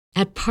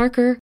At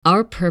Parker,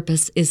 our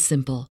purpose is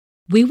simple.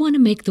 We want to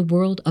make the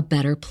world a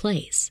better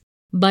place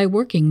by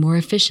working more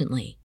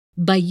efficiently,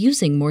 by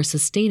using more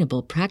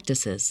sustainable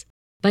practices,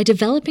 by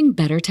developing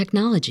better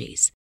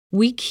technologies.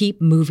 We keep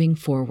moving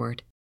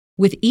forward.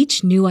 With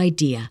each new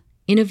idea,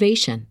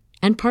 innovation,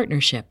 and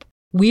partnership,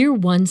 we're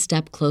one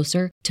step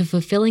closer to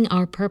fulfilling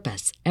our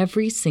purpose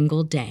every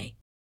single day.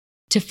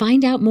 To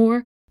find out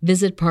more,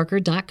 visit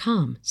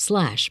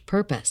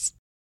parker.com/purpose.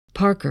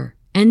 Parker,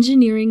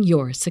 engineering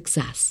your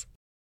success.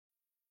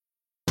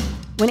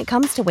 When it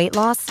comes to weight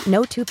loss,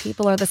 no two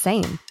people are the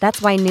same.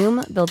 That's why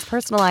Noom builds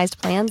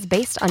personalized plans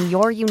based on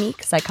your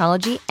unique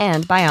psychology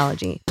and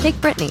biology. Take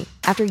Brittany.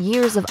 After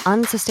years of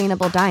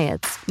unsustainable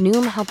diets,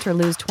 Noom helped her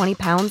lose 20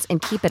 pounds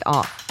and keep it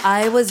off.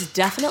 I was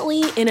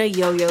definitely in a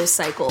yo-yo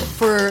cycle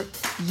for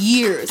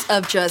years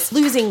of just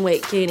losing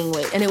weight, gaining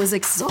weight, and it was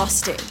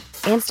exhausting.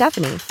 And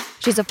Stephanie.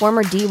 She's a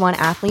former D1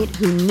 athlete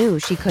who knew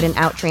she couldn't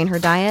outtrain her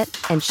diet,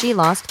 and she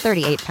lost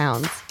 38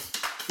 pounds.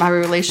 My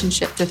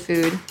relationship to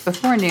food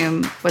before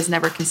Noom was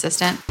never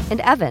consistent. And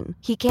Evan,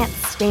 he can't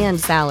stand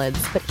salads,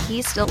 but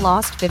he still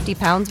lost 50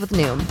 pounds with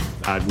Noom.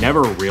 I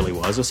never really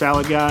was a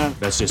salad guy.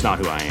 That's just not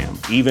who I am.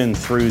 Even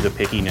through the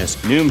pickiness,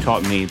 Noom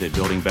taught me that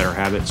building better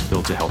habits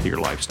builds a healthier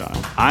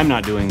lifestyle. I'm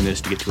not doing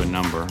this to get to a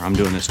number. I'm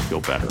doing this to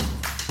feel better.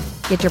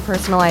 Get your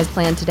personalized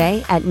plan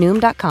today at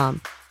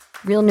Noom.com.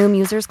 Real Noom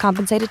users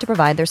compensated to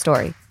provide their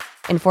story.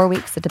 In 4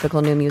 weeks, the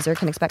typical Noom user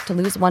can expect to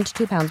lose 1 to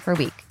 2 pounds per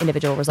week.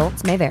 Individual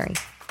results may vary.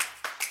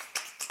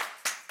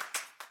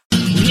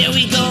 Here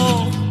we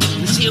go,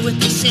 let's hear what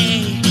they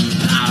say.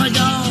 Power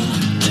go,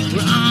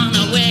 we're on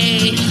our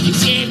way.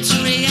 Escape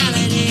to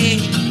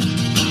reality.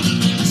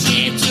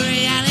 Escape to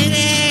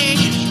reality.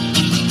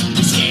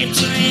 Escape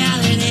to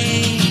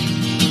reality.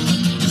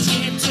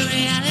 Escape to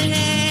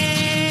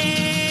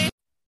reality.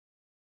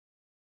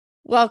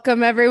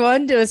 Welcome,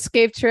 everyone, to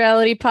Escape to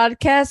Reality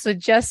podcast with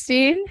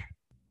Justine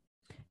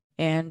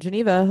and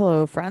Geneva.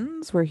 Hello,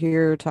 friends. We're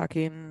here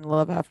talking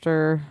love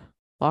after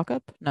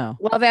lockup. No,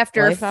 love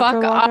after Life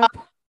fuck after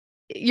up.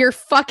 You're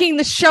fucking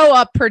the show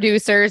up,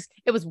 producers.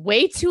 It was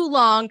way too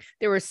long.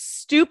 There were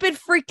stupid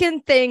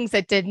freaking things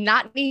that did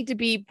not need to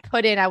be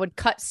put in. I would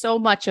cut so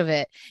much of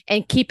it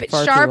and keep it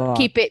sharp,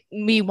 keep it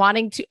me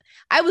wanting to.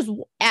 I was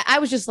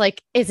just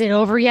like, is it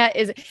over yet?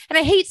 Is it? And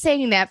I hate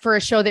saying that for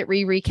a show that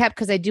we recap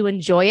because I do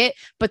enjoy it,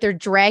 but they're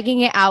dragging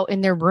it out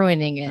and they're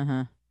ruining it.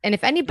 Uh-huh. And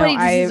if anybody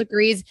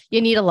disagrees,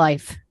 you need a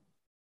life.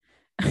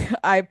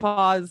 I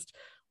paused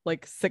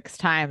like 6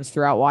 times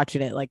throughout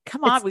watching it. Like,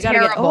 come on, we gotta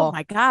get. Oh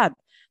my god.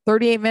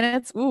 38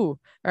 minutes. Ooh. All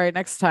right.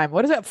 Next time.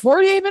 What is that?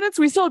 48 minutes.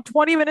 We still have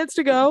 20 minutes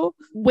to go.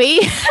 Way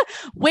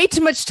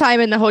too much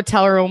time in the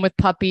hotel room with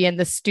Puppy and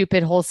the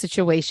stupid whole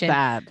situation.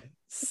 Sad.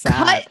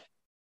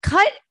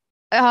 Cut.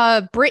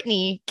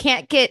 Brittany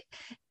can't get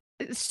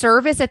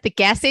service at the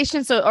gas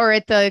station. Or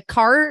at the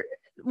car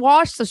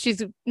wash. So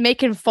she's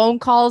making phone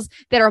calls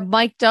that are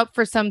mic'd up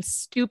for some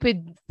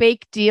stupid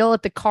fake deal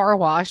at the car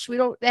wash.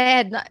 Who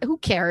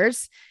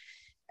cares?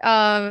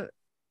 So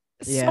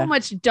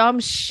much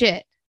dumb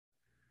shit.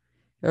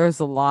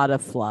 There's a lot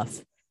of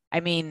fluff. I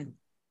mean,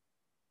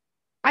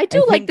 I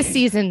like the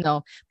season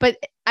though, but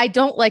I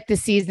don't like the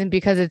season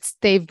because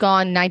they've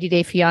gone 90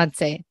 Day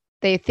Fiance.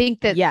 They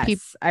think that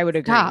people I would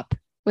agree. Top,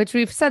 which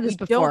we've said this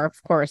before,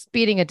 of course,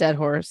 beating a dead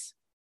horse.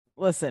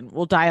 Listen,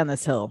 we'll die on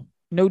this hill.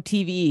 No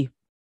TV.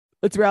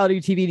 It's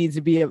reality TV needs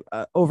to be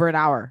over an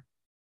hour.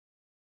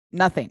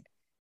 Nothing.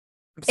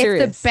 I'm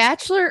serious. If The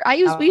Bachelor,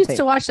 we used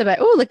to watch the.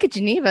 Oh, look at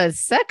Geneva, is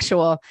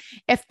sexual.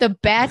 If The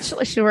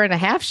Bachelor, she's wearing a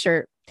half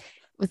shirt.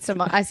 With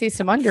I see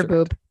some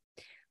underboob.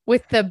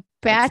 With The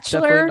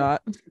Bachelor,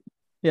 not.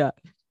 Yeah.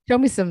 Show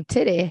me some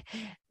titty.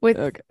 With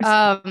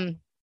The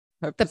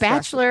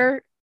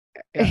Bachelor,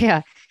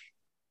 yeah.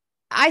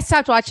 I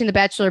stopped watching The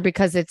Bachelor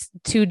because it's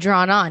too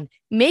drawn on.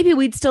 Maybe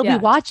we'd still be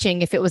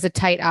watching if it was a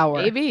tight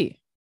hour. Maybe.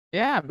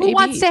 Yeah. Who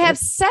wants to have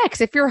sex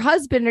if your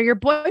husband or your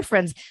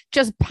boyfriend's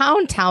just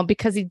pound town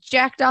because he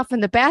jacked off in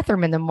the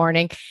bathroom in the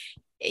morning?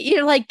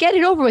 You're like, get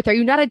it over with. Are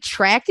you not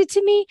attracted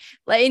to me?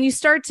 Like, and you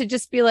start to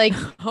just be like,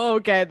 oh,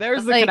 okay,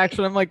 there's the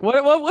connection. I'm like, what?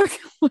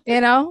 You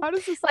know, how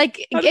does this?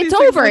 Like, it's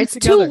over. It's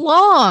together? Too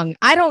long.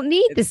 I don't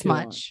need this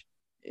much.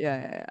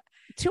 Yeah.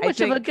 Too much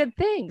of a good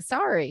thing.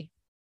 Sorry.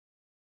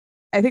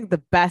 I think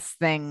the best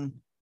thing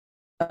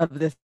of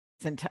this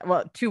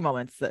entire, 2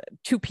 moments,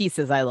 2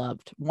 pieces I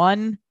loved.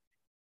 One,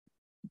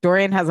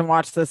 Dorian hasn't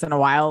watched this in a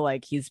while.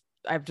 Like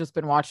I've just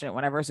been watching it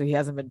whenever, so he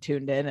hasn't been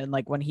tuned in. And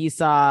like when he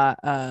saw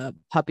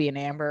Puppy and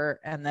Amber,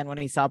 and then when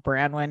he saw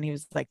Branwen, he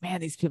was like, man,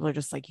 these people are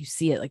just like, you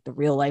see it, like the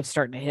real life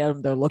starting to hit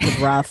them. They're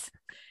looking rough.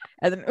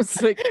 And then it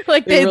was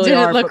like they really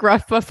didn't look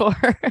rough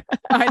before.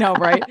 I know,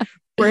 right?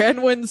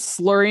 Branwen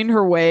slurring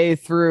her way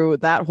through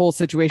that whole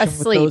situation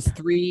with those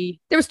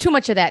 3. There was too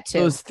much of that too.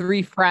 Those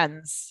 3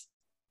 friends.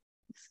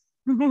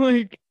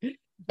 Like,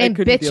 and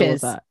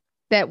bitches.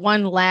 That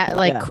one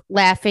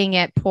laughing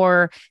at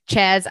poor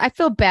Chaz. I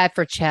feel bad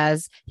for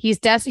Chaz. He's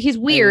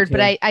weird,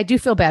 but I do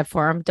feel bad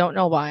for him. Don't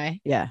know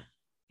why. Yeah.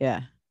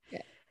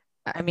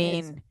 I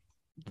mean,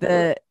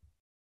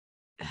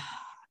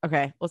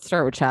 Okay, let's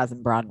start with Chaz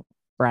and Branwen.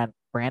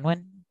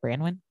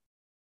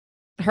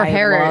 Her I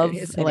hair love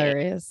is an-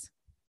 hilarious.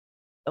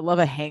 I love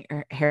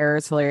her hair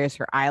is hilarious.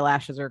 Her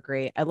eyelashes are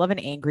great. I love an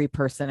angry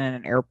person in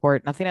an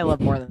airport. Nothing I love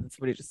more than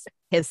somebody just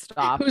pissed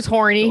off. Who's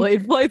horny?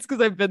 Delayed flights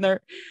because I've been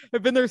there.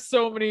 I've been there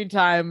so many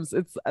times.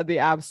 It's the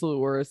absolute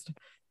worst.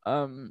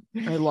 I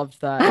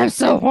loved that. I'm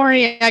so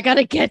horny. I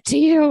gotta get to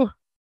you.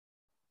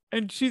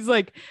 And she's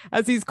like,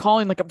 as he's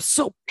calling, like, I'm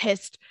so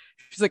pissed.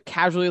 She's like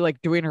casually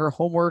like doing her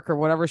homework or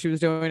whatever she was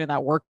doing in that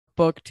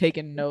workbook,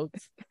 taking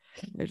notes.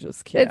 I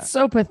just can't. It's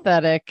so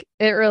pathetic.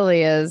 It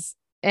really is.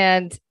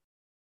 And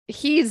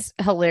he's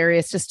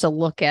hilarious just to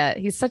look at.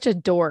 He's such a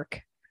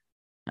dork.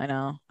 I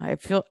know. I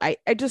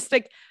just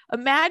like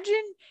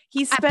imagine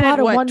he I spent bought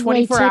a what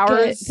one-way 24 ticket,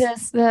 hours.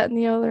 this, that, and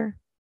the other.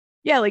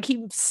 Yeah, like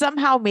he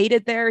somehow made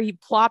it there. He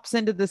plops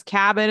into this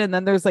cabin, and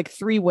then there's like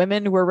 3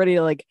 women who are ready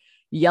to like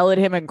yell at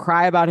him and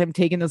cry about him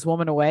taking this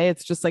woman away.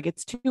 It's just like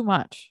it's too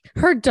much.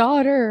 Her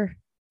daughter.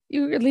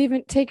 You were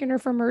taking her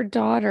from her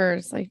daughter.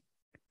 It's like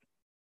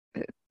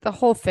the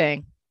whole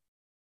thing.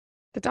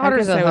 The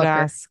daughter's a I would hooker.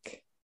 ask,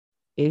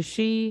 is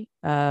she?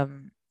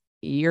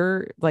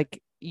 You're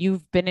like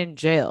you've been in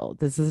jail.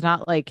 This is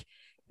not like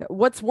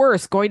what's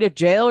worse, going to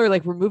jail or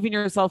like removing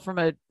yourself from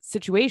a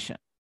situation.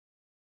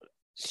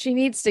 She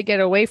needs to get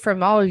away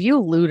from all of you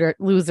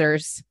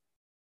losers.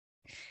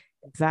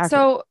 Exactly.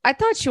 So I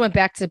thought she went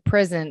back to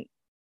prison,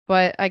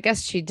 but I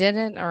guess she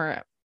didn't,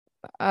 or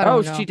I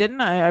don't know. She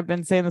didn't. I've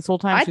been saying this whole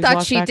time. I she's thought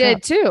locked she back did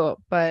up. too,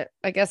 but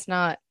I guess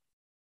not.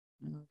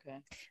 Okay.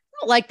 I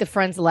don't like the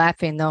friends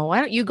laughing though. Why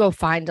don't you go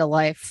find a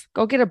life?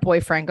 Go get a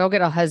boyfriend. Go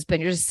get a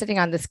husband. You're just sitting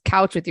on this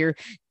couch with your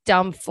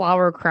dumb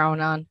flower crown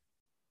on.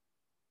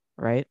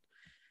 Right.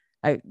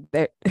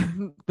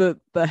 The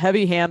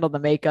heavy hand on the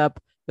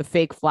makeup, the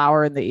fake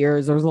flower in the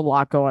ears. There's a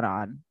lot going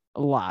on.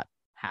 A lot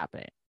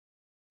happening.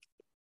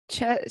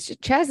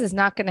 Chaz is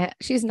not gonna.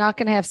 She's not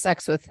gonna have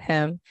sex with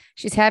him.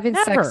 She's having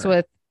sex Never.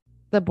 with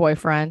the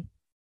boyfriend.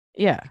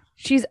 Yeah.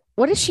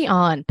 What is she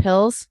on?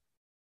 Pills?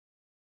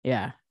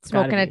 Yeah. It's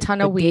Smoking gotta a be.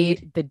 ton of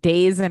weed. The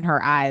daze in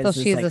her eyes. So is,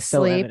 she's like,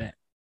 so asleep. evident.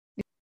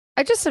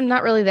 I just am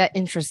not really that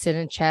interested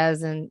in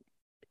Chaz and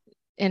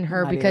in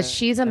her Not because either.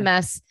 she's a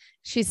mess.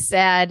 She's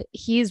sad.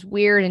 He's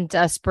weird and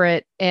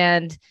desperate.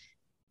 And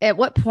at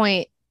what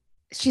point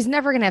she's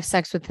never gonna have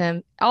sex with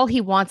him? All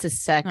he wants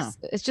is sex. No.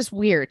 It's just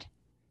weird.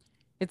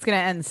 It's gonna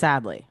end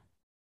sadly.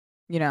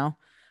 You know,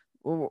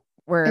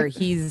 where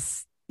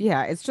he's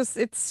it's just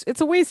it's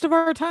a waste of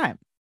our time.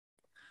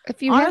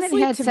 If you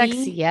Honestly, haven't had to sex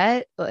me-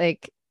 yet,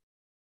 like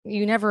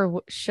you never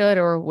should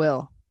or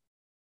will.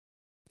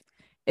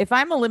 If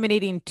I'm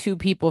eliminating 2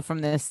 people from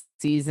this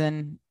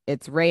season,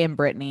 it's Ray and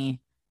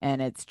Brittany,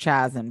 and it's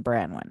Chaz and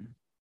Branwen.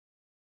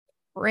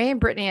 Ray and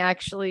Brittany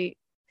actually,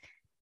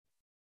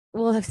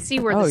 we'll see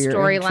where Oh, the you're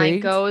storyline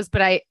intrigued? goes,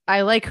 but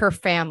I like her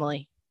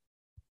family.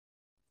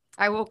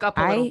 I woke up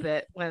a little I-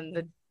 bit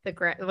when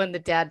when the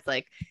dad's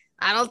like,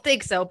 I don't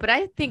think so, but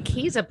I think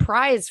he's a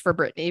prize for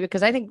Brittany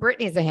because I think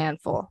Brittany's a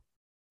handful.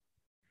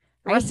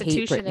 I hate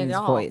Restitution and Brittany's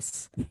all.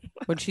 voice.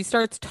 When she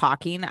starts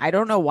talking, I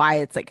don't know why.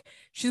 It's like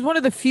she's one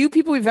of the few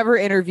people we've ever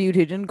interviewed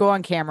who didn't go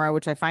on camera,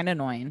 which I find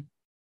annoying.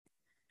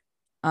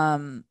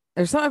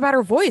 There's something about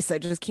her voice. I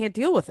just can't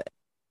deal with it.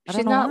 I don't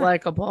She's know not why.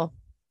 likable.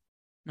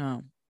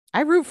 No.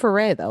 I root for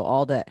Ray though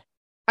all day.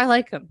 I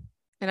like him,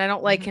 and I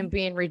don't like him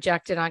being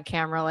rejected on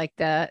camera like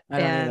that. I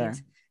don't and either.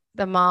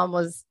 the mom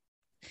was.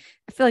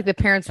 I feel like the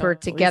parents were At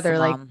least together. the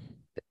Like mom.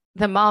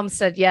 the mom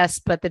said yes,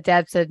 but the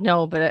dad said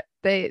no. But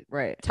they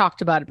Right.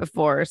 talked about it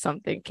before or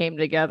something came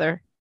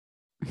together.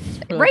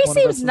 Feel Ray like one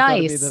of us seems has gotta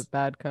be nice. the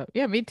bad cop.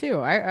 Yeah, me too.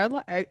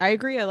 I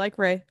agree. I like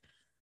Ray.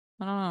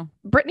 I don't know.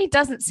 Brittany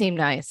doesn't seem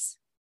nice.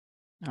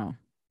 No.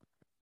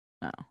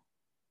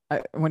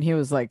 When he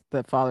was like,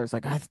 the father's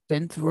like, I've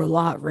been through a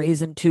lot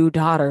raising 2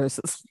 daughters.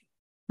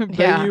 But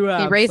Yeah, you he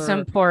have, raised sir.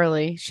 them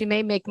poorly. She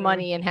may make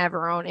money and have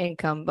her own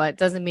income, but it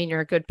doesn't mean you're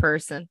a good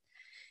person.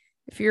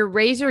 If you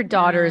raise your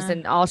daughters Yeah.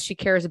 and all she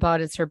cares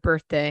about is her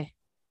birthday,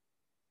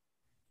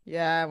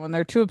 Yeah, when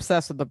they're too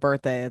obsessed with the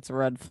birthday, it's a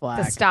red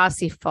flag. the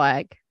Stassi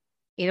flag.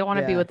 You don't want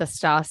to be Yeah. with the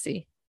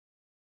Stassi.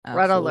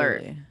 Red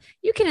alert. Absolutely.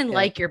 You can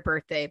like your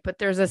birthday, but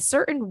there's a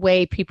certain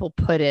way people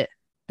put it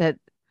that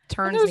And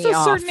turns there's me a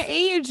off. certain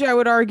age, I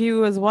would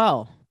argue, as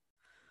well.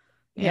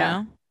 You Yeah.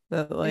 know?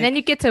 That, like, And then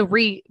you get to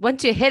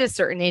once you hit a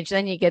certain age,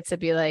 then you get to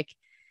be like,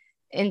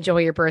 enjoy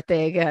your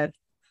birthday again.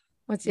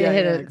 Once you Yeah,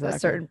 hit yeah, a exactly.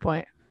 certain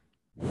point.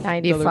 another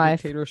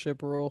 95.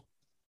 dictatorship rule.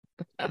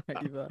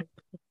 95.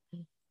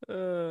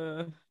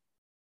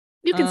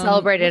 You can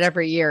celebrate it let's-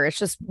 every year. It's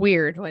just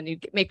weird when you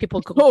make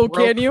people go Oh,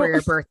 broke can you? for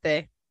your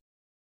birthday.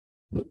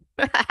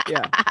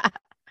 Yeah.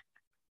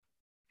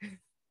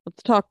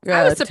 Let's talk.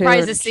 I was Taylor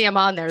surprised to and see them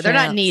on there. They're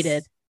not Chance.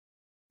 needed,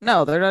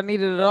 No, they're not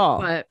needed at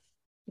all. but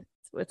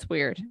it's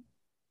weird.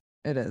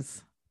 It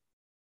is.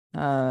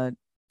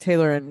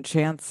 Taylor and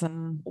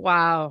Chanson.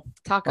 Wow.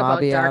 Talk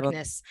Bobby about out of-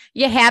 darkness.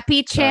 You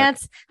happy,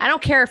 Chance? I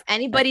don't care if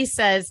anybody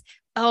says,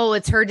 oh,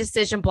 it's her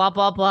decision, blah,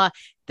 blah, blah.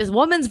 This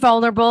woman's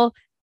vulnerable.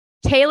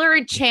 Taylor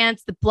and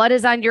Chance, the blood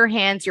is on your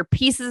hands. You're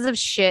pieces of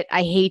shit.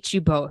 I hate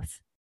you both.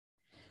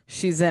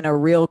 She's in a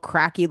real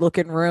cracky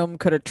looking room.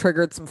 Could have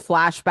triggered some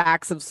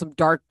flashbacks of some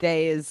dark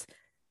days.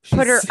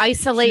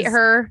 Isolate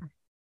her,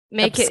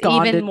 make it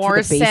absconded even more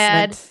to the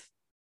sad. basement.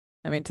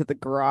 I mean, to the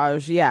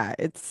garage. Yeah,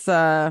 it's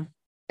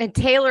And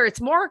Taylor,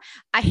 it's more,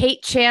 I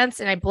hate Chance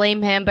and I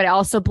blame him, but I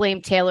also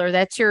blame Taylor.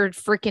 That's your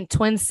freaking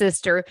twin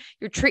sister.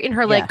 You're treating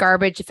her like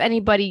garbage. If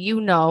anybody, you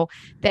know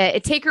that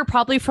it take her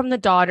probably from the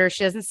daughter.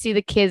 She doesn't see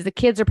the kids. The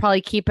kids are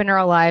probably keeping her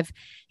alive.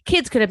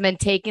 Kids could have been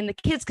taken. The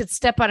kids could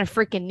step on a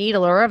freaking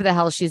needle or whatever the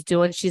hell she's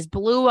doing. She's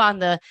blue on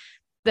the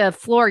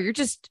floor. You're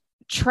just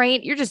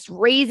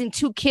raising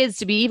two kids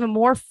to be even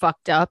more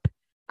fucked up.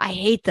 I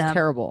hate them. It's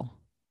terrible.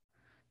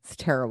 It's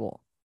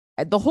terrible.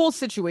 The whole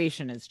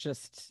situation is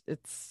just,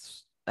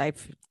 I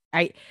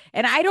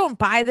don't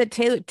buy that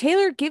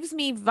Taylor gives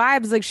me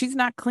vibes like she's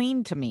not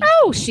clean to me.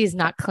 No, she's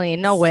not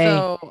clean. No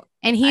way.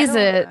 And he's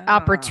an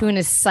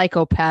opportunist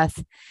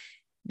psychopath.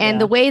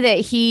 And the way that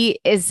he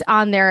is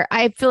on there,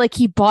 I feel like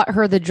he bought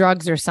her the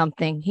drugs or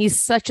something.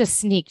 He's such a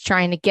sneak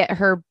trying to get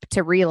her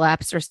to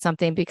relapse or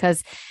something,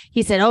 because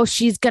he said, oh,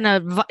 she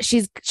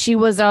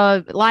was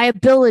a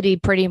liability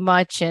pretty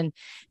much. And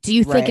do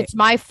you think it's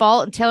my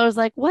fault? And Taylor's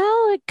like,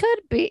 well, it could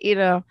be,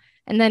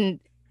 and then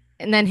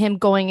him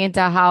going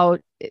into how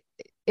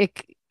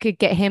it could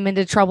get him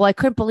into trouble. I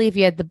couldn't believe he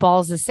had the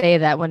balls to say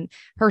that when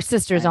her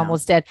sister's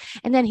almost dead.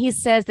 And then he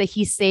says that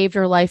he saved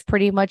her life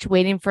pretty much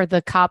waiting for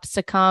the cops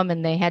to come,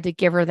 and they had to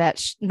give her that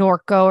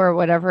Norco or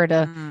whatever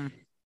to,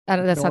 I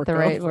don't know, that's not the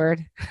right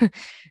word.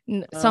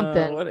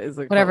 Something, what is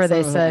it whatever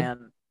called? they said.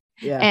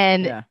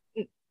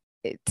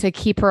 To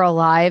keep her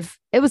alive.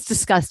 It was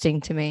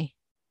disgusting to me.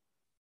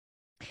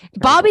 Terrible.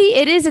 Bobby,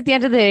 it is at the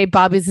end of the day,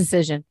 Bobby's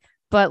decision,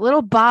 but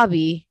little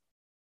Bobby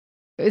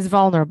is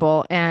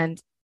vulnerable, and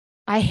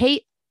I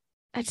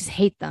just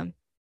hate them.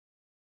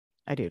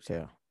 I do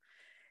too.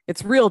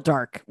 It's real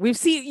dark.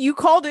 You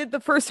called it the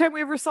first time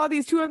we ever saw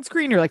these two on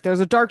screen. You're like, there's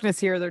a darkness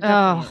here.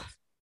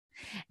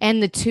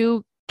 And the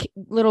two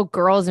little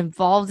girls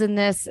involved in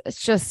this.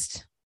 It's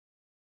just,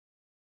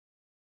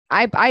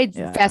 I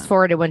fast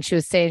forwarded when she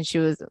was saying she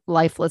was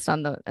lifeless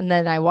and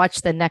then I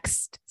watched the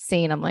next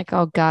scene. I'm like,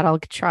 oh God, I'll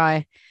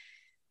try.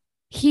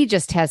 He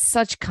just has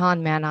such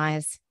con man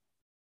eyes.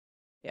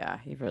 Yeah,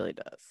 he really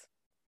does.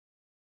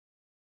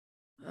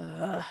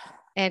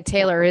 And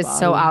Taylor is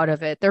so out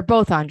of it. They're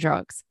both on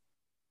drugs.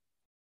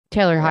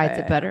 Taylor hides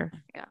it better.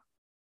 Yeah.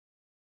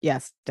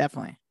 Yes,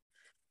 definitely.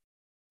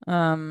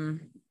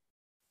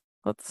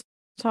 Let's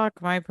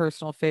talk my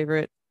personal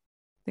favorite.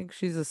 I think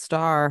she's a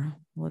star,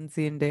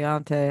 Lindsay and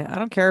Deontay. I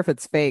don't care if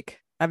it's fake.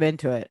 I'm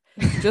into it.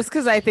 Just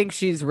because I think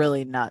she's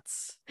really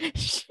nuts.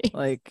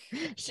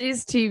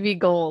 She's TV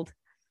gold.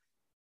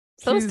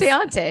 So is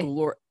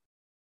Deontay.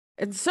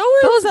 And so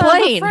is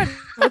Blaine.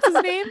 What's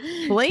his name?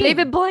 Blaine.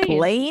 David Blaine.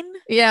 Blaine?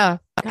 Yeah.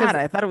 God,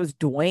 I thought it was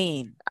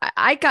Dwayne.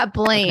 I got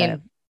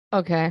Blaine.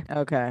 Okay.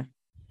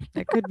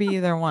 It could be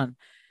either one.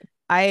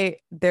 I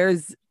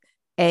love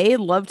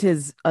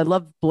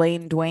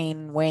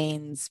Dwayne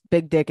Wayne's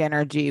big dick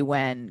energy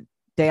when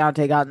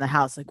Deontay got in the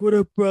house. Like, what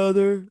up,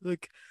 brother?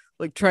 Like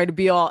trying to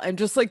be all, and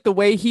just like the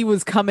way he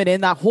was coming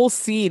in, that whole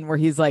scene where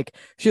he's like,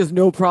 she has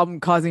no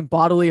problem causing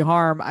bodily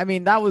harm. I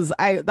mean, that was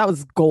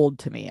gold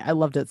to me. I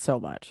loved it so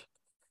much.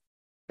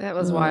 That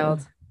was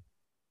wild.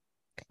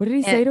 What did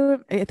he say to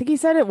him? I think he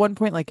said at one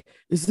point, like,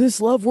 is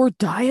this love worth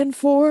dying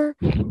for?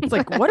 It's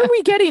like, what are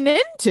we getting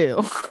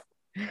into?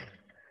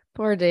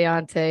 Poor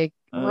Deontay.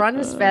 Run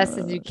as fast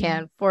as you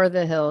can for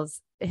the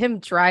hills. Him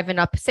driving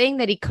up, saying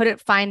that he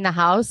couldn't find the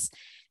house.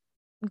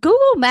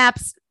 Google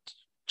Maps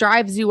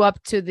drives you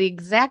up to the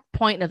exact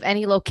point of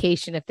any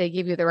location if they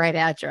give you the right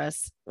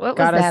address. What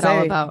was that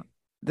all about?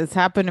 This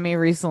happened to me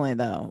recently,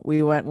 though.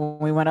 When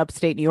we went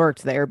upstate New York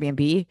to the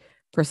Airbnb,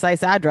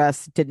 precise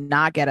address did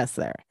not get us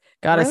there.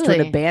 Got us to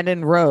an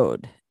abandoned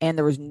road, and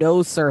there was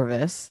no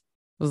service.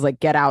 It was like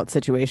get out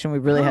situation. We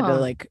really had to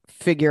like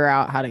figure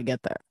out how to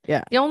get there.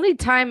 Yeah. The only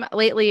time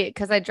lately,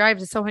 because I drive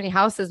to so many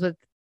houses with,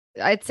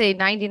 I'd say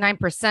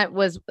 99%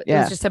 was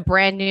just a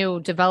brand new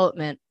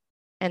development,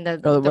 and the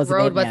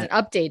road wasn't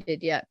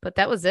updated yet. But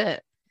that was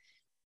it.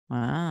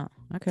 Wow.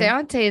 Okay.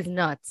 Deontay is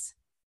nuts.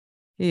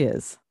 He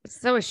is.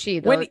 So is she,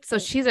 though. So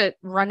she's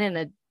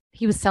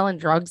he was selling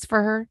drugs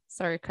for her.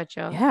 Sorry to cut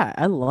you off. Yeah,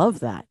 I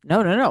love that.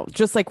 No.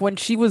 Just like when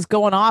she was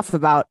going off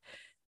about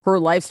her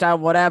lifestyle,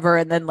 whatever,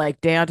 and then like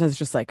Deontay's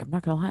just like, I'm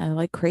not gonna lie, I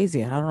like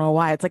crazy. I don't know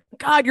why. It's like,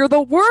 God, you're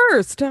the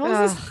worst.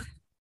 I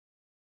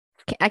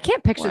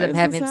can't picture them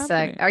having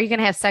sex. Are you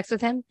gonna have sex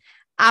with him?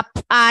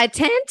 I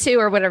tend to,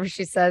 or whatever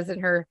she says in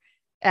her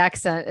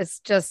accent.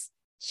 It's just,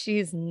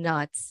 she's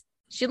nuts.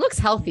 She looks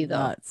healthy though.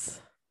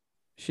 Nuts.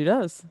 She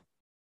does.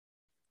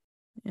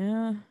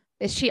 Yeah.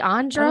 Is she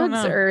on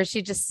drugs or is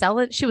she just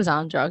selling? She was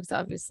on drugs,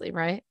 obviously,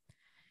 right?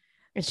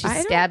 And she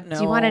stabbed.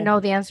 Do you want to know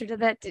the answer to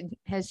that?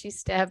 Has she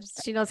stabbed?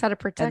 She knows how to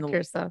protect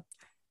herself.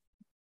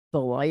 The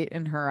light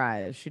in her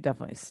eyes. She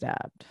definitely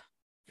stabbed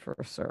for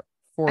sure.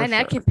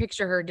 I can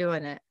picture her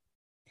doing it.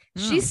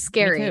 She's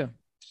scary.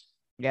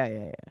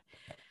 Yeah.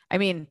 I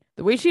mean,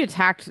 the way she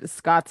attacked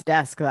Scott's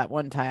desk that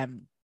one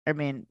time, I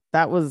mean,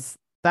 that was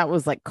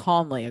like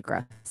calmly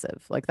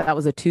aggressive. Like that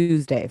was a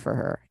Tuesday for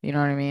her. You know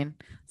what I mean?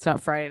 It's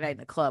not Friday night in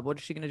the club. What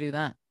is she gonna do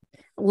then?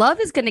 Love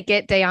is gonna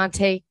get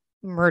Deontay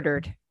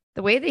murdered.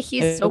 The way that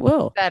he's so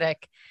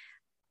pathetic.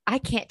 I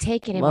can't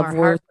take anymore. Love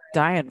worth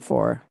dying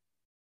for.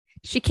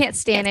 She can't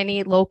stand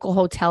any local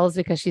hotels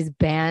because she's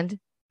banned.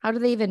 How do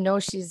they even know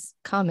she's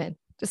coming?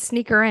 Just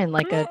sneak her in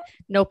like a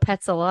no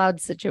pets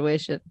allowed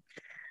situation.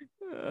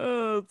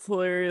 Oh, it's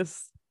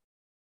hilarious.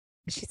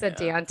 She said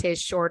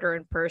Deontay's shorter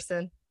in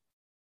person.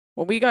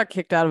 When we got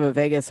kicked out of a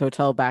Vegas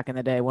hotel back in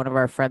the day, one of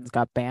our friends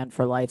got banned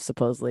for life,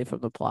 supposedly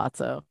from the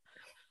Palazzo.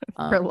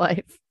 For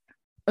life.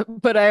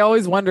 But I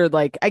always wondered,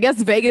 like, I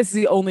guess Vegas is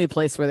the only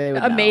place where they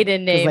would know,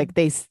 maiden name. Like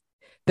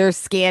they're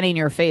scanning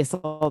your face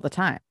all the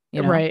time.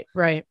 You know?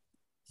 Right.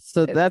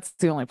 So that's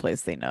the only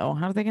place they know.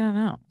 How are they gonna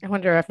know? I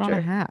wonder if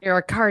you're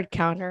a card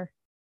counter.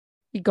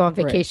 You go on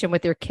vacation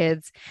with your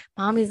kids.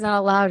 Mommy's not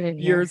allowed in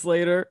here. Years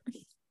later.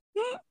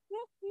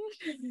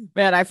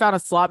 Man, I found a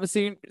slot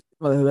machine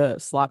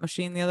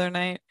the other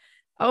night.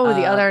 Oh,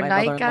 the other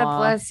night. God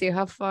bless you.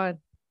 Have fun.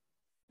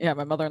 Yeah,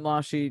 my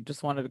mother-in-law, she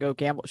just wanted to go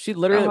gamble. She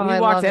literally, we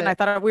walked in. I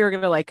thought we were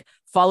gonna like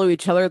follow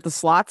each other at the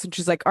slots, and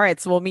she's like, "All right,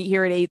 so we'll meet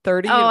here at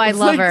 8:30." Oh, I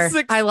love her.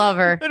 I love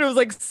her. And it was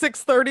like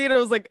 6:30, and I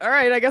was like, "All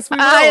right, I guess we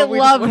will." I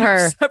love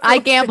her. I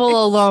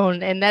gamble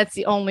alone, and that's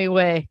the only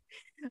way.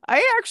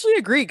 I actually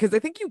agree because I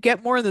think you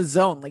get more in the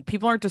zone. Like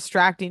people aren't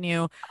distracting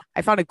you.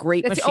 I found a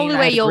great that's machine. The only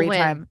way you'll win.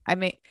 Time. I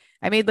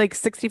made like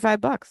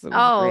 $65.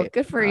 Oh, great.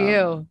 Good for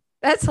you.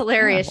 That's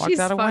hilarious. Yeah, She's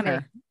funny.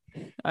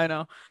 I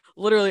know.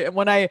 Literally,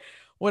 when I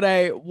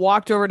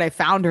walked over and I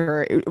found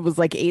her, it was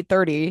like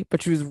 8:30,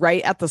 but she was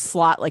right at the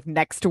slot, like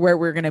next to where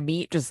we were gonna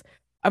meet. Just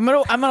I'm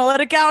gonna let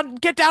it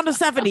get down to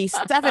 70.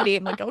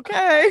 I'm like,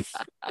 okay.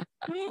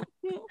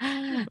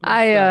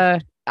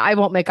 I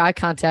won't make eye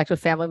contact with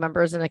family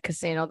members in a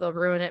casino. They'll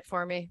ruin it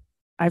for me.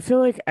 I feel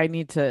like I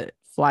need to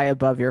fly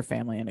above your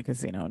family in a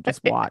casino and just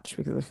watch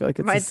because I feel like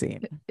it's a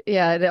scene.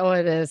 Yeah,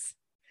 it is.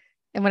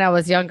 And when I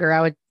was younger,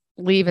 I would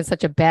leave in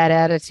such a bad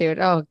attitude.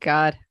 Oh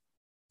God,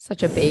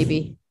 such a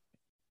baby.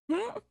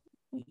 All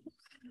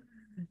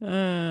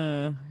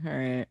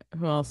right.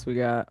 Who else we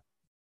got?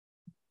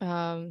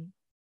 Marcelino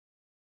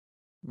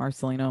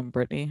and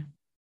Brittany.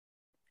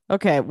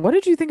 Okay, what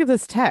did you think of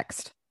this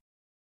text?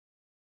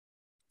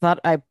 Thought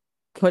I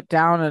put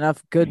down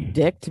enough good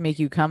dick to make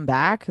you come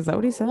back? Is that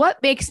what he said?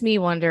 What makes me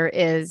wonder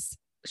is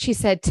she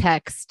said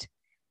text.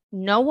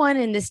 No one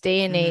in this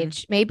day and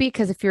age, maybe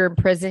because if you're in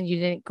prison, you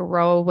didn't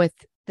grow with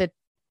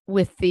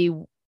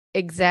the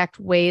exact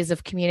ways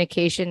of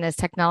communication as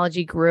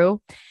technology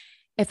grew.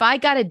 If I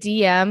got a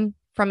DM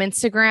from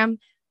Instagram,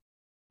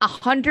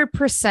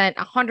 100%,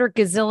 100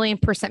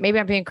 gazillion percent, maybe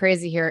I'm being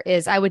crazy here,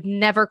 is I would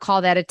never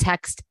call that a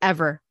text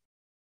ever.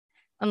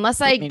 Unless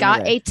I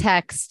got a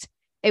text,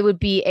 it would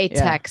be a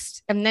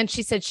text. And then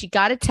she said she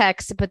got a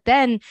text, but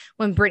then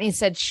when Brittany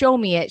said, show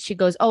me it, she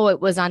goes, oh, it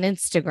was on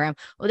Instagram.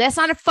 Well, that's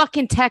not a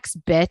fucking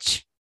text,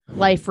 bitch.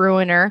 Life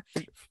ruiner.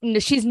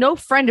 She's no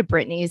friend of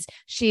Brittany's.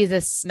 She's a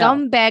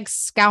scumbag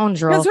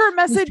scoundrel. Because her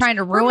message trying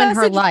to ruin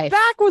her life.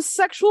 Back was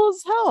sexual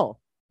as hell.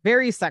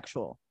 Very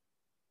sexual.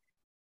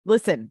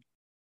 Listen,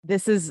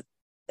 this is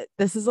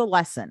a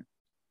lesson.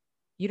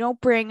 You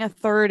don't bring a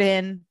third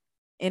in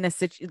a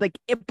situation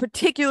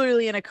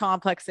particularly in a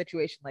complex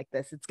situation like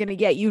this. It's going to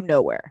get you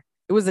nowhere.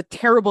 It was a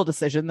terrible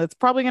decision that's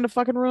probably going to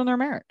fucking ruin their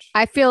marriage.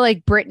 I feel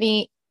like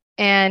Brittany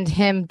and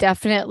him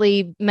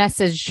definitely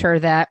messaged her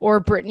that,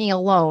 or Brittany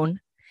alone,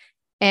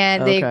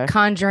 and they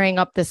conjuring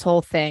up this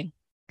whole thing.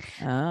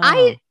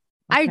 I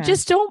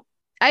just don't.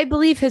 I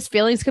believe his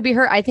feelings could be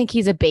hurt. I think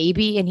he's a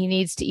baby and he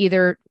needs to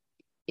either,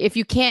 if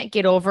you can't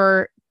get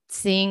over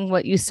seeing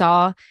what you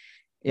saw,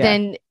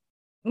 then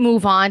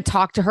move on,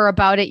 talk to her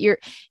about it.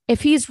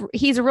 If he's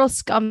a real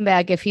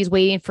scumbag, if he's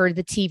waiting for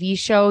the TV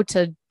show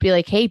to be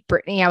like, hey,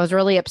 Brittany, I was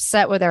really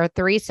upset with our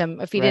threesome.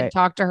 If he didn't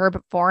talk to her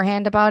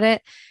beforehand about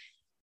it.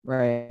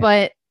 Right.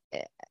 But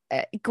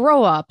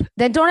grow up.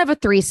 Then don't have a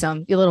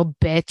threesome, you little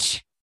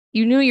bitch.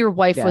 You knew your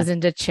wife was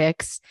into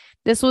chicks.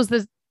 This was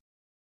the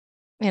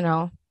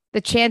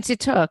chance you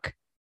took.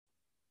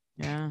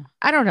 Yeah.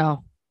 I don't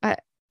know.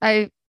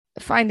 I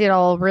find it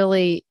all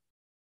really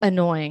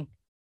annoying.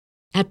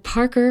 At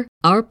Parker,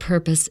 our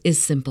purpose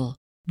is simple.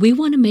 We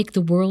want to make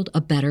the world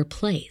a better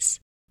place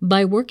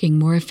by working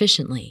more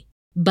efficiently,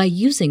 by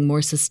using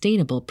more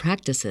sustainable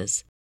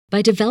practices,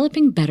 by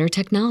developing better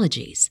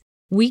technologies.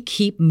 We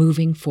keep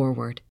moving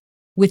forward.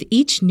 With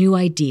each new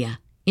idea,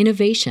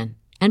 innovation,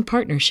 and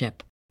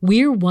partnership,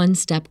 we're one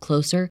step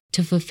closer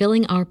to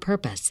fulfilling our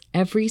purpose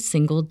every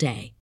single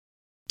day.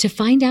 To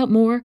find out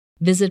more,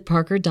 visit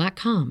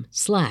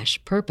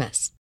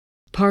parker.com/purpose.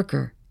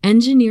 Parker,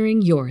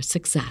 engineering your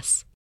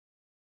success.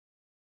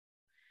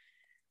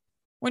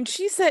 When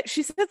she said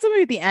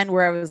something at the end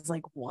where I was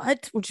like,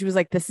 what? When she was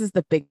like, this is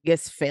the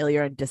biggest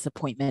failure and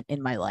disappointment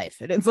in my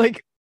life. And it's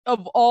like,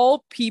 of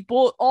all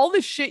people, all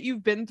the shit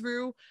you've been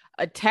through,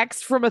 a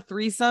text from a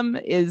threesome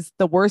is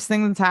the worst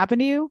thing that's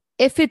happened to you.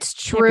 If it's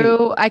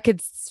true, I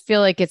could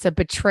feel like it's a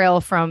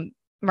betrayal from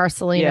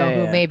Marcelino,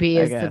 who maybe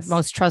is the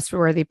most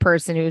trustworthy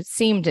person who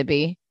seemed to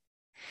be.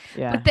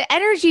 Yeah. But the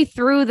energy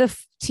through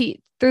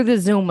the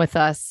Zoom with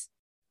us,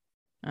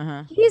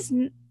 he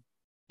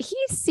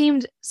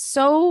seemed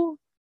so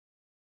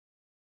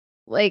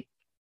like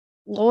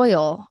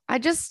loyal.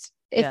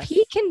 If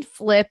he can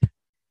flip,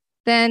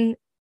 then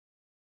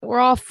we're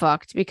all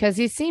fucked, because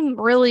he seemed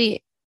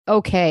really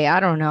okay. I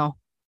don't know.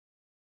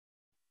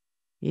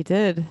 He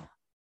did.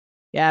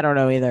 Yeah, I don't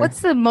know either. What's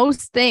the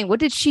most thing?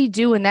 What did she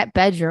do in that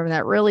bedroom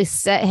that really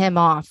set him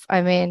off?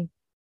 I mean,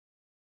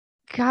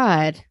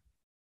 God.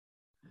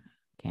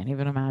 Can't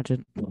even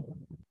imagine.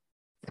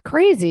 It's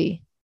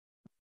crazy.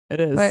 It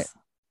is. But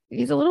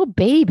he's a little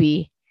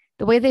baby.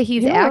 The way that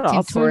he's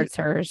acting towards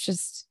her is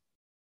just...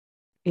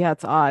 Yeah,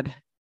 it's odd.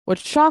 What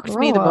shocked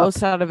me the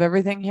most out of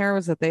everything here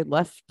was that they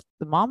left.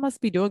 The mom must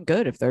be doing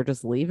good if they're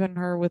just leaving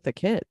her with the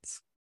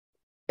kids.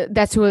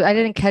 That's who... I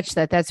didn't catch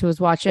that. That's who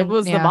was watching. It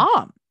was the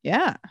mom.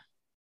 Yeah.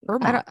 Her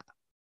mom.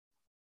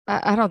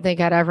 I don't think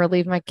I'd ever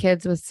leave my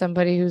kids with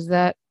somebody who's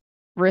that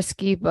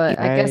risky, but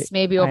I guess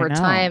maybe over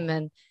time,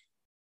 and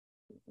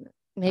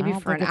maybe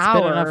for an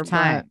hour. Enough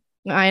time.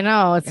 I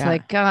know. It's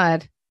like,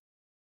 God,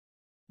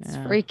 it's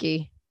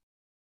freaky.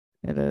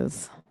 It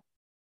is.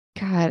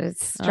 God,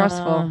 it's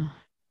stressful.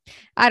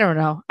 I don't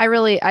know. I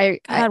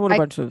what a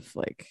bunch of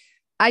like.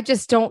 I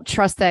just don't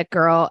trust that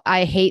girl.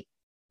 I hate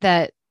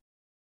that.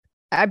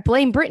 I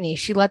blame Brittany.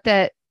 She let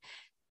that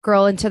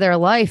girl into their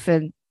life,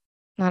 and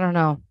I don't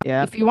know.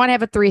 Yeah. If you want to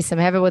have a threesome,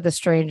 have it with a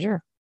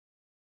stranger.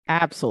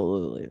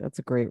 Absolutely. That's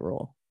a great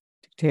rule.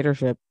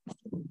 Dictatorship.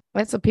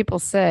 That's what people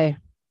say.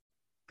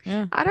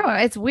 Yeah. I don't know.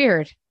 It's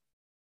weird.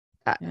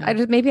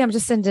 Maybe I'm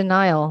just in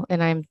denial,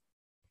 and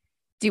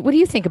what do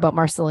you think about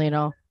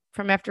Marcelino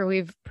from after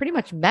we've pretty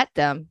much met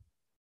them?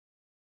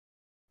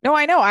 No,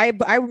 I know.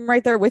 I'm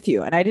right there with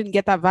you, and I didn't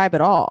get that vibe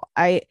at all.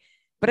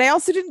 But I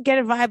also didn't get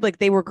a vibe like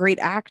they were great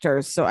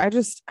actors. So I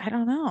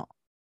don't know.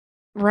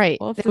 Right.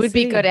 It would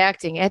be good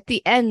acting. At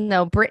the end,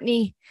 though,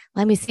 Brittany,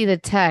 let me see the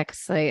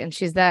text. And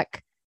she's that.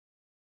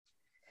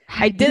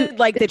 I did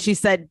like that she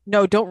said,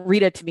 no, don't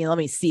read it to me. Let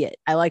me see it.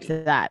 I liked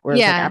that.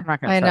 Whereas I'm not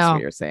going to trust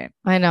what you're saying.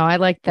 I know. I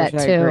like that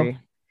too.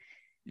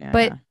 Yeah.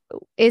 But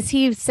is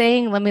he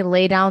saying, let me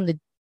lay down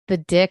the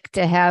dick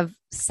to have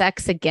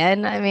sex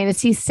again? I mean,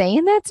 is he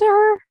saying that to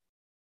her?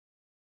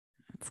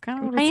 It's kind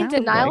of what it sounds in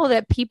denial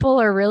that people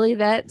are really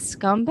that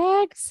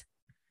scumbags?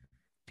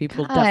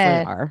 People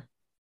definitely are.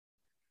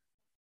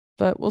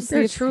 But we'll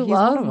see. True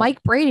love.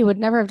 Mike Brady would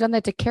never have done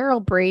that to Carol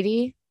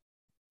Brady.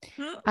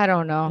 I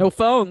don't know. No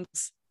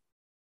phones.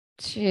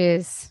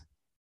 Jeez.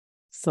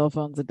 Cell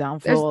phones a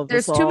downfall.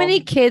 There's too many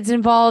kids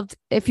involved.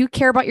 If you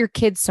care about your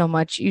kids so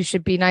much, you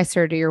should be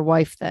nicer to your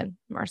wife then,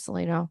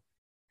 Marcelino.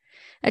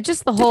 And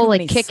just the whole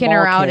like kicking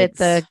her out at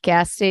the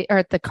gas station or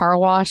at the car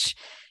wash.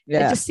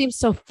 Yeah. It just seems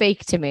so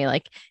fake to me.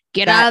 Like,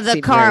 get out of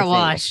the car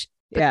wash.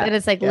 But then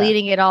it's like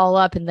leading it all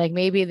up, and like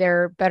maybe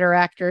they're better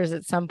actors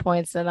at some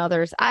points than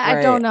others.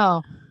 I don't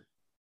know.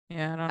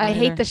 Yeah, I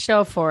hate the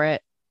show for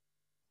it.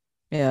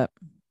 Yeah.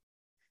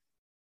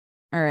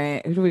 All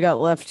right. Who do we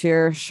got left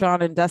here?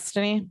 Sean and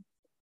Destiny.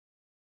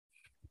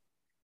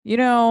 You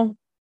know,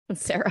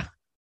 Sarah,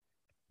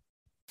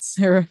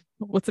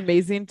 what's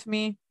amazing to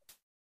me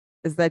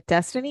is that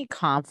Destiny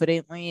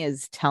confidently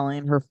is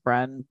telling her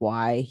friend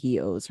why he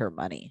owes her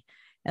money.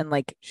 And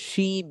like,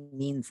 she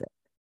means it.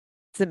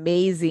 It's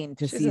amazing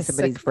to see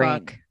somebody's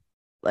brain.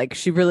 Like,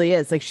 she really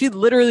is. Like, she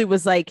literally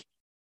was like,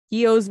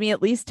 he owes me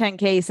at least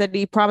 10K. He said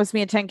he promised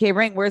me a 10K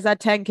ring. Where's that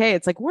 10K?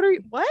 It's like,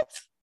 what?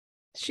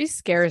 She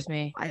scares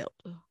me. Wild.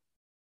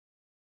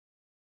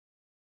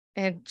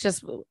 And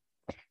just,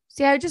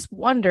 see, I just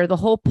wonder, the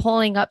whole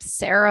pulling up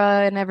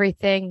Sarah and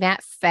everything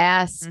that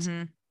fast.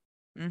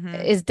 Mm-hmm. Mm-hmm.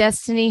 Is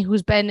Destiny,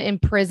 who's been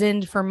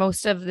imprisoned for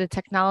most of the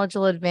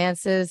technological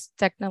advances,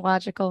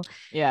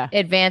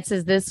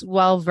 this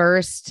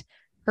well-versed?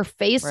 Her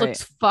face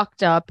looks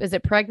fucked up. Is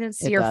it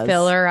pregnancy or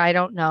filler? I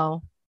don't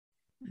know.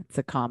 It's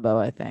a combo,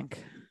 I think.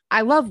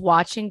 I love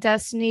watching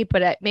Destiny,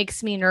 but it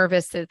makes me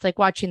nervous that it's like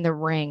watching The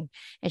Ring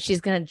and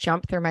she's going to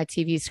jump through my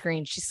TV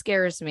screen. She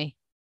scares me.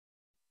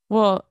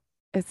 Well,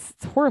 it's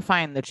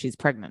horrifying that she's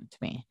pregnant to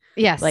me.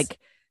 Yes. Like,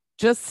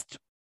 just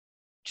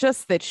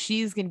that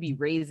she's going to be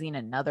raising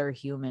another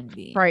human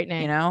being.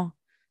 Frightening. You know?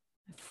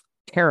 It's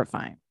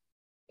terrifying.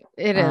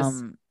 It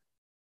is.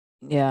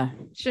 Yeah.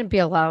 Shouldn't be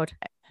allowed.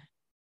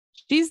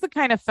 She's the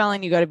kind of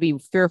felon you got to be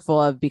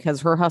fearful of,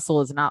 because her hustle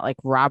is not like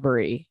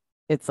robbery.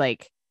 It's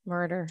like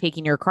murder,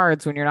 taking your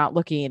cards when you're not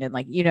looking, and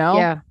like,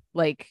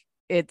 like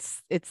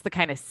it's the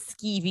kind of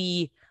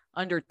skeevy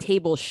under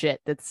table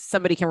shit that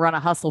somebody can run a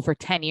hustle for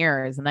 10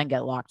 years and then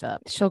get locked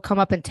up. She'll come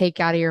up and take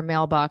out of your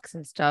mailbox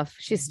and stuff.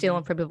 She's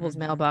stealing from people's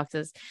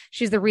mailboxes.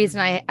 She's the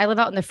reason I live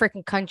out in the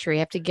freaking country. I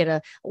have to get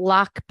a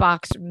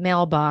lockbox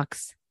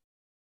mailbox.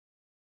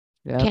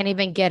 Yep. Can't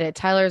even get it.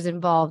 Tyler's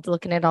involved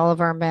looking at all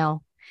of our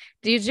mail.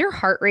 Does your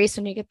heart race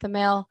when you get the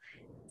mail?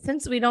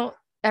 since we don't,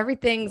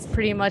 everything's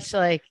pretty much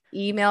like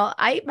email.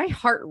 My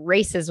heart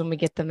races when we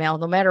get the mail,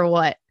 no matter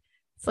what.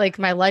 It's like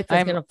my life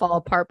is going to fall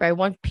apart by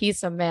one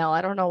piece of mail.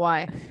 I don't know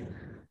why.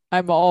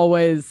 I'm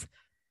always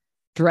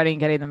dreading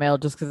getting the mail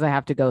just because I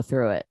have to go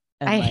through it.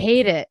 And I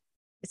hate it.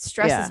 It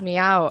stresses me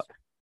out.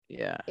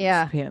 Yeah.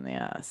 Yeah. It's a pain in the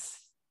ass.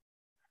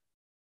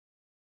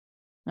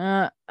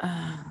 All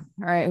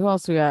right. Who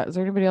else we got? Is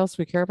there anybody else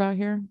we care about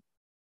here?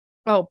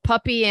 Oh,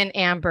 Puppy and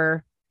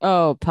Amber.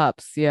 Oh,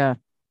 pups. Yeah.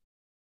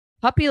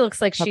 Puppy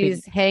looks like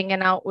she's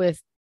hanging out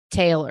with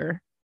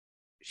Taylor.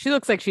 She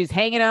looks like she's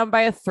hanging out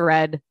by a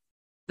thread.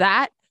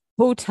 That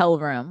hotel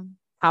room.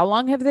 How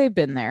long have they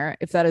been there?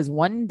 If that is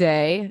one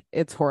day,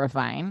 it's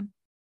horrifying.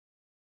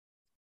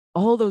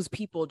 All those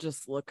people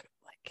just look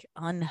like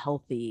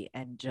unhealthy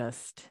and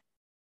just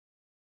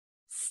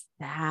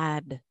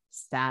sad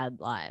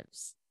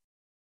lives.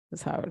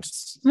 That's how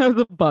it's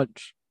the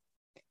bunch.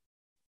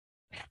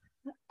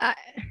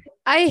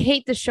 I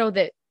hate the show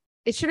that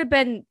it should have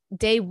been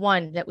day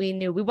one that we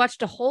knew. We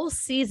watched a whole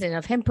season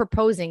of him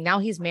proposing. Now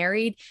he's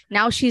married.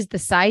 Now she's the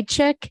side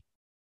chick.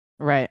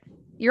 Right.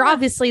 You're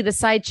obviously the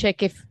side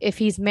chick if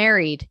he's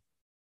married.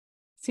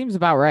 Seems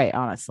about right,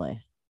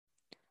 honestly.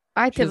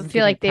 I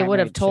feel like they would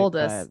have told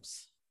us.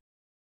 Vibes.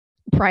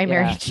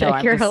 Primary chick. No,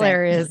 you're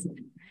hilarious.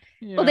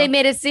 Well, they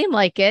made it seem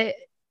like it,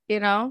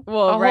 Well,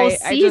 a whole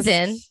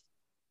season.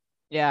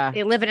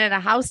 They living in a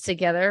house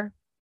together.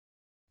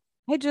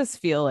 I just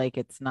feel like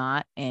it's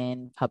not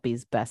in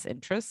Puppy's best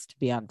interest to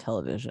be on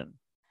television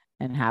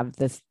and have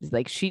this.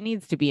 Like, she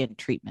needs to be in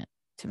treatment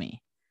to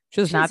me.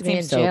 She does not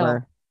seem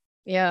sober.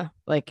 Yeah.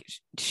 Like,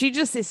 she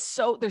just is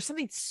so, there's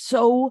something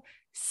so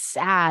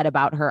sad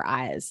about her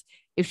eyes.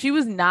 If she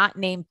was not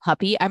named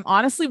Puppy, I'm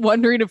honestly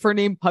wondering if her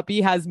name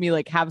Puppy has me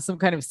like have some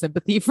kind of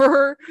sympathy for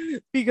her,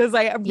 because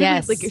I'm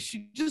really like,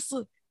 she just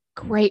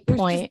great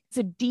point. It's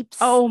a deep.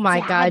 Oh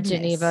my God,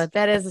 Geneva,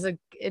 that is an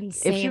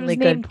insanely if she was good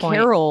named point.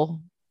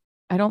 Carol,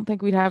 I don't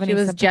think we'd have any. She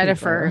was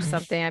Jennifer or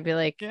something. I'd be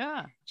like,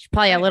 yeah, she's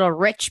probably a little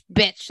rich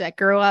bitch that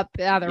grew up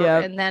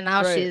and then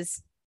now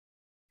she's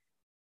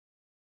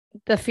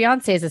the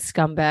fiance is a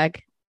scumbag.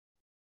 I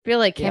feel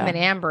like him and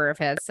Amber have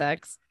had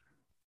sex.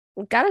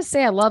 Gotta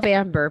say, I love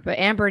Amber, but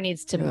Amber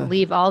needs to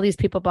leave all these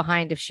people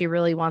behind if she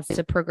really wants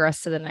to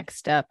progress to the next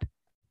step.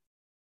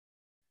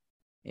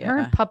 Her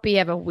and Puppy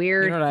have a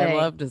weird thing. I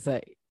loved is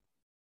that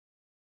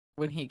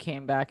when he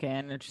came back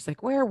in and she's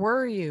like, "Where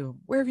were you?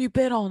 Where have you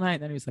been all night?"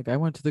 And then he was like, "I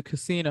went to the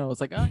casino." I was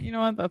like, "Oh, you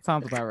know what? That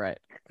sounds about right."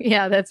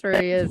 Yeah, that's where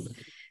he is.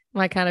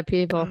 My kind of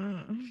people.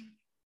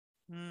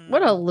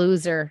 What a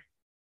loser.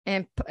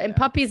 And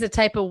Puppy's the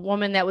type of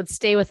woman that would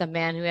stay with a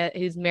man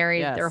who's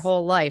married their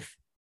whole life.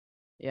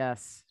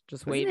 Yes.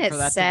 Just Isn't waiting for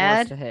that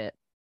sad? divorce to hit.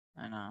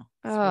 I know.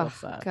 It's oh, real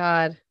sad.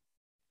 God.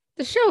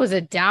 The show was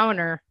a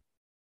downer.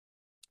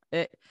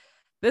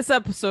 This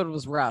episode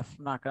was rough.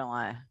 I'm not going to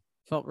lie.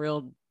 Felt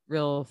real.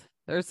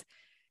 There's,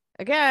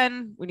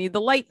 again, we need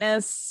the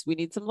lightness. We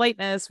need some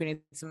lightness. We need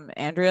some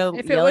Andrea.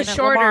 If it was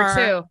shorter,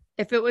 too.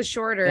 If it was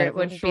shorter, it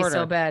wouldn't be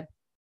so bad.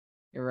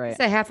 You're right.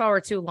 It's a half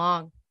hour too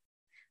long.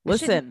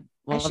 Listen,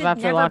 I should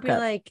never be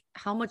like,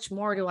 how much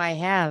more do I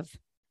have?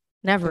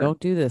 Never. Don't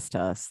do this to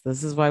us.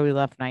 This is why we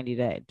left 90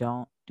 Day.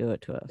 Don't do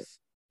it to us.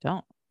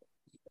 Don't.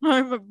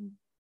 I'm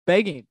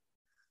begging.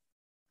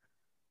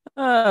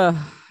 All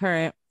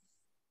right.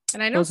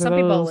 And I know some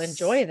people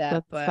enjoy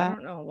that, but I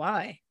don't know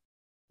why.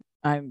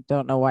 I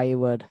don't know why you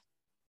would.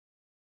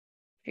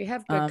 If you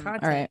have good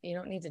content, you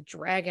don't need to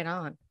drag it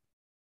on.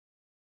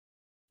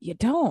 You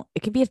don't.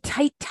 It can be a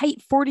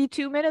tight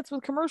 42 minutes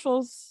with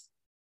commercials.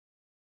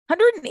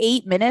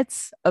 108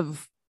 minutes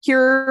of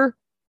pure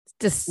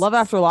love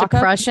after lockup.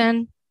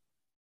 Depression.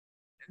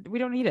 We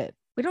don't need it.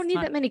 We don't need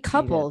that many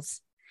couples.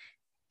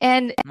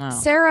 And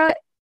Sarah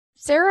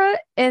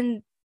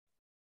and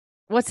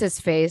what's his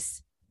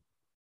face?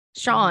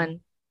 Sean.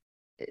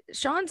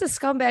 Sean's a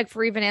scumbag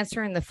for even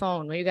answering the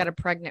phone when you got a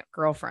pregnant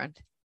girlfriend.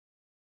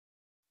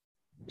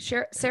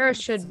 Sarah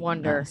should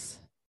wonder.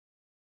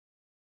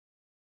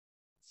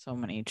 So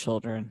many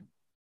children.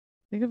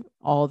 Think of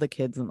all the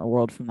kids in the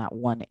world from that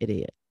one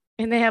idiot.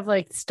 And they have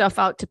like stuff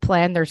out to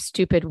plan their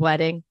stupid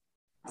wedding.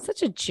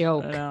 Such a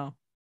joke. I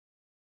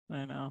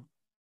know.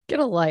 Get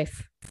a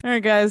life. All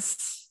right,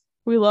 guys.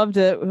 We loved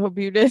it. We hope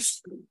you did.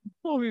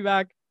 We'll be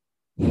back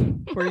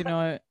before you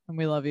know it. And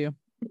we love you.